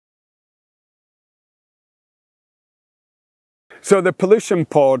So the pollution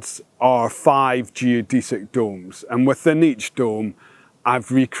pods are 5 geodesic domes, and within each dome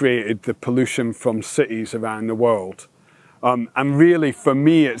I've recreated the pollution from cities around the world. And really for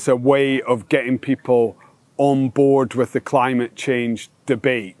me it's a way of getting people on board with the climate change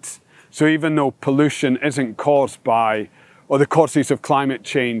debate. So even though pollution isn't caused by, or the causes of climate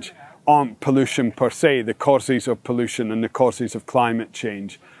change aren't pollution per se, the causes of pollution and the causes of climate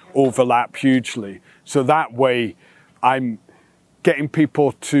change overlap hugely. So that way I'm getting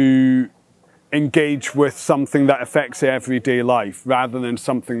people to engage with something that affects their everyday life rather than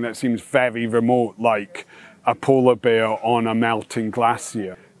something that seems very remote, like a polar bear on a melting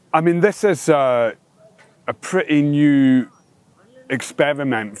glacier. I mean, this is a pretty new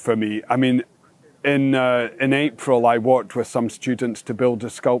experiment for me. I mean, in April, I worked with some students to build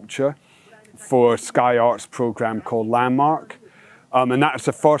a sculpture for a Sky Arts program called Landmark. And that's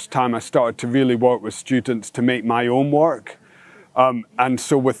the first time I started to really work with students to make my own work. And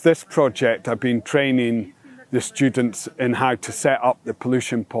so with this project, I've been training the students in how to set up the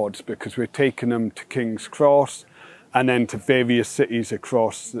pollution pods, because we're taking them to King's Cross and then to various cities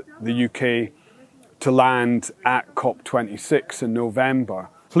across the UK to land at COP26 in November.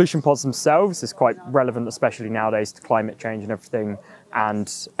 Pollution pods themselves is quite relevant, especially nowadays, to climate change and everything,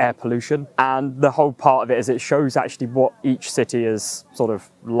 and air pollution. And the whole part of it is it shows actually what each city is sort of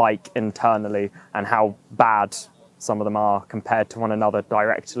like internally and how bad some of them are compared to one another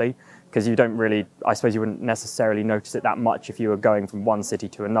directly, because you don't really, I suppose you wouldn't necessarily notice it that much if you were going from one city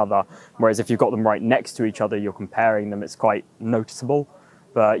to another, whereas if you've got them right next to each other, you're comparing them, it's quite noticeable.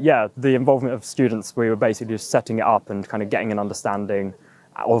 But yeah, the involvement of students, we were basically just setting it up and kind of getting an understanding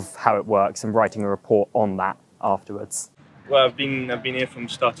of how it works and writing a report on that afterwards. Well, I've been here from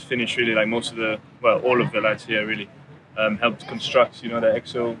start to finish, really. Like most of the, well, all of the lads here really helped construct, you know, the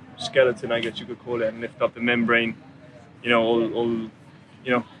exoskeleton, I guess you could call it, and lift up the membrane. You know, all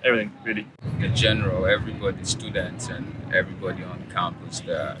you know, everything really. In general, everybody, students and everybody on campus,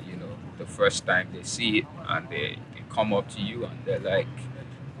 you know, the first time they see it and they come up to you and they're like,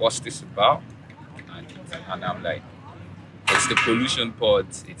 "What's this about?" And I'm like, it's the pollution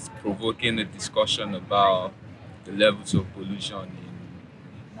pods. It's provoking a discussion about the levels of pollution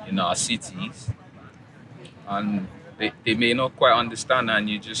in our cities. And they may not quite understand, and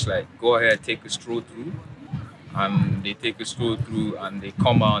you just like, go ahead, take a stroll through. And they take a stroll through and they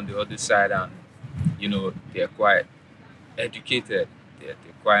come out on the other side and, you know, they're quite educated, they're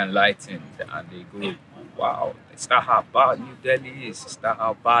quite enlightened, and they go, wow, it's not how bad New Delhi is, it's not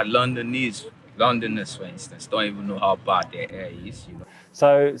how bad London is. Londoners, for instance, don't even know how bad their air is, you know.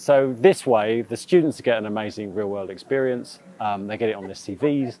 So this way, the students get an amazing real-world experience. They get it on their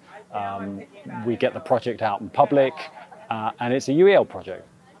CVs. We get the project out in public, and it's a UEL project.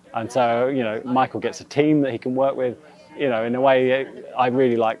 And so, you know, Michael gets a team that he can work with. You know, in a way, I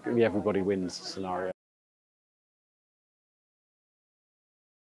really like the everybody wins scenario.